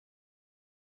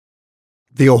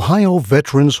The Ohio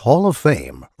Veterans Hall of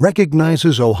Fame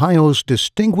recognizes Ohio's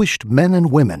distinguished men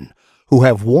and women who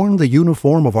have worn the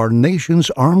uniform of our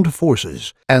nation's armed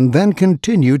forces and then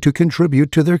continue to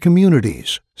contribute to their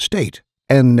communities, state,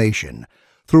 and nation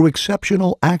through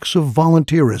exceptional acts of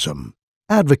volunteerism,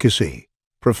 advocacy,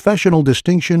 professional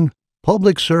distinction,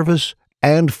 public service,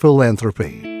 and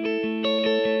philanthropy.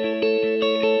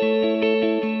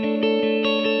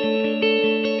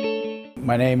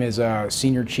 My name is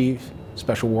Senior Chief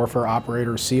Special Warfare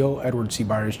Operator SEAL Edward C.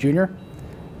 Byers Jr.,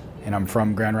 and I'm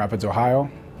from Grand Rapids,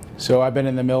 Ohio. So I've been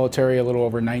in the military a little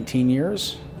over 19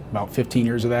 years. About 15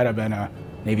 years of that I've been a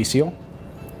Navy SEAL,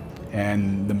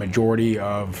 and the majority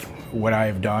of what I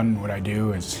have done, what I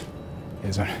do, is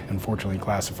unfortunately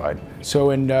classified.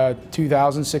 So in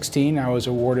 2016 I was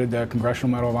awarded the Congressional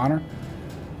Medal of Honor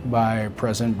by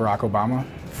President Barack Obama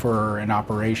for an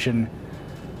operation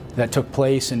that took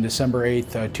place in December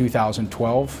 8th,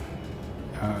 2012.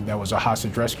 That was a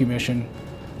hostage rescue mission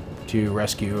to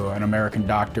rescue an American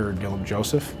doctor, Dylan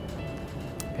Joseph.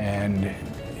 And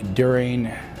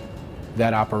during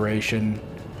that operation,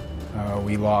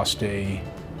 we lost an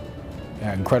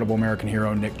incredible American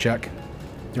hero, Nick Check.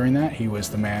 During that, he was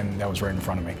the man that was right in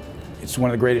front of me. It's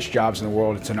one of the greatest jobs in the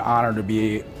world. It's an honor to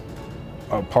be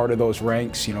a part of those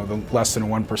ranks, you know, the less than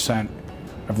 1%.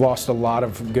 I've lost a lot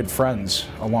of good friends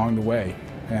along the way,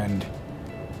 and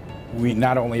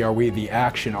not only are we the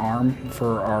action arm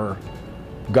for our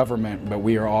government, but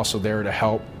we are also there to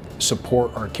help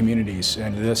support our communities.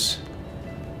 And this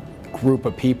group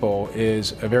of people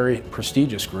is a very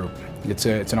prestigious group.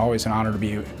 It's always an honor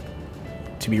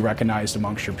to be recognized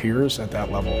amongst your peers at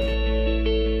that level.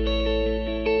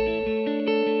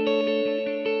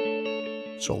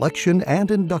 Selection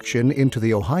and induction into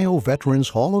the Ohio Veterans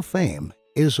Hall of Fame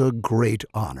is a great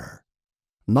honor.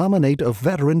 Nominate a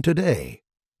veteran today.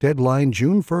 Deadline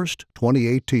June 1st,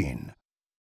 2018.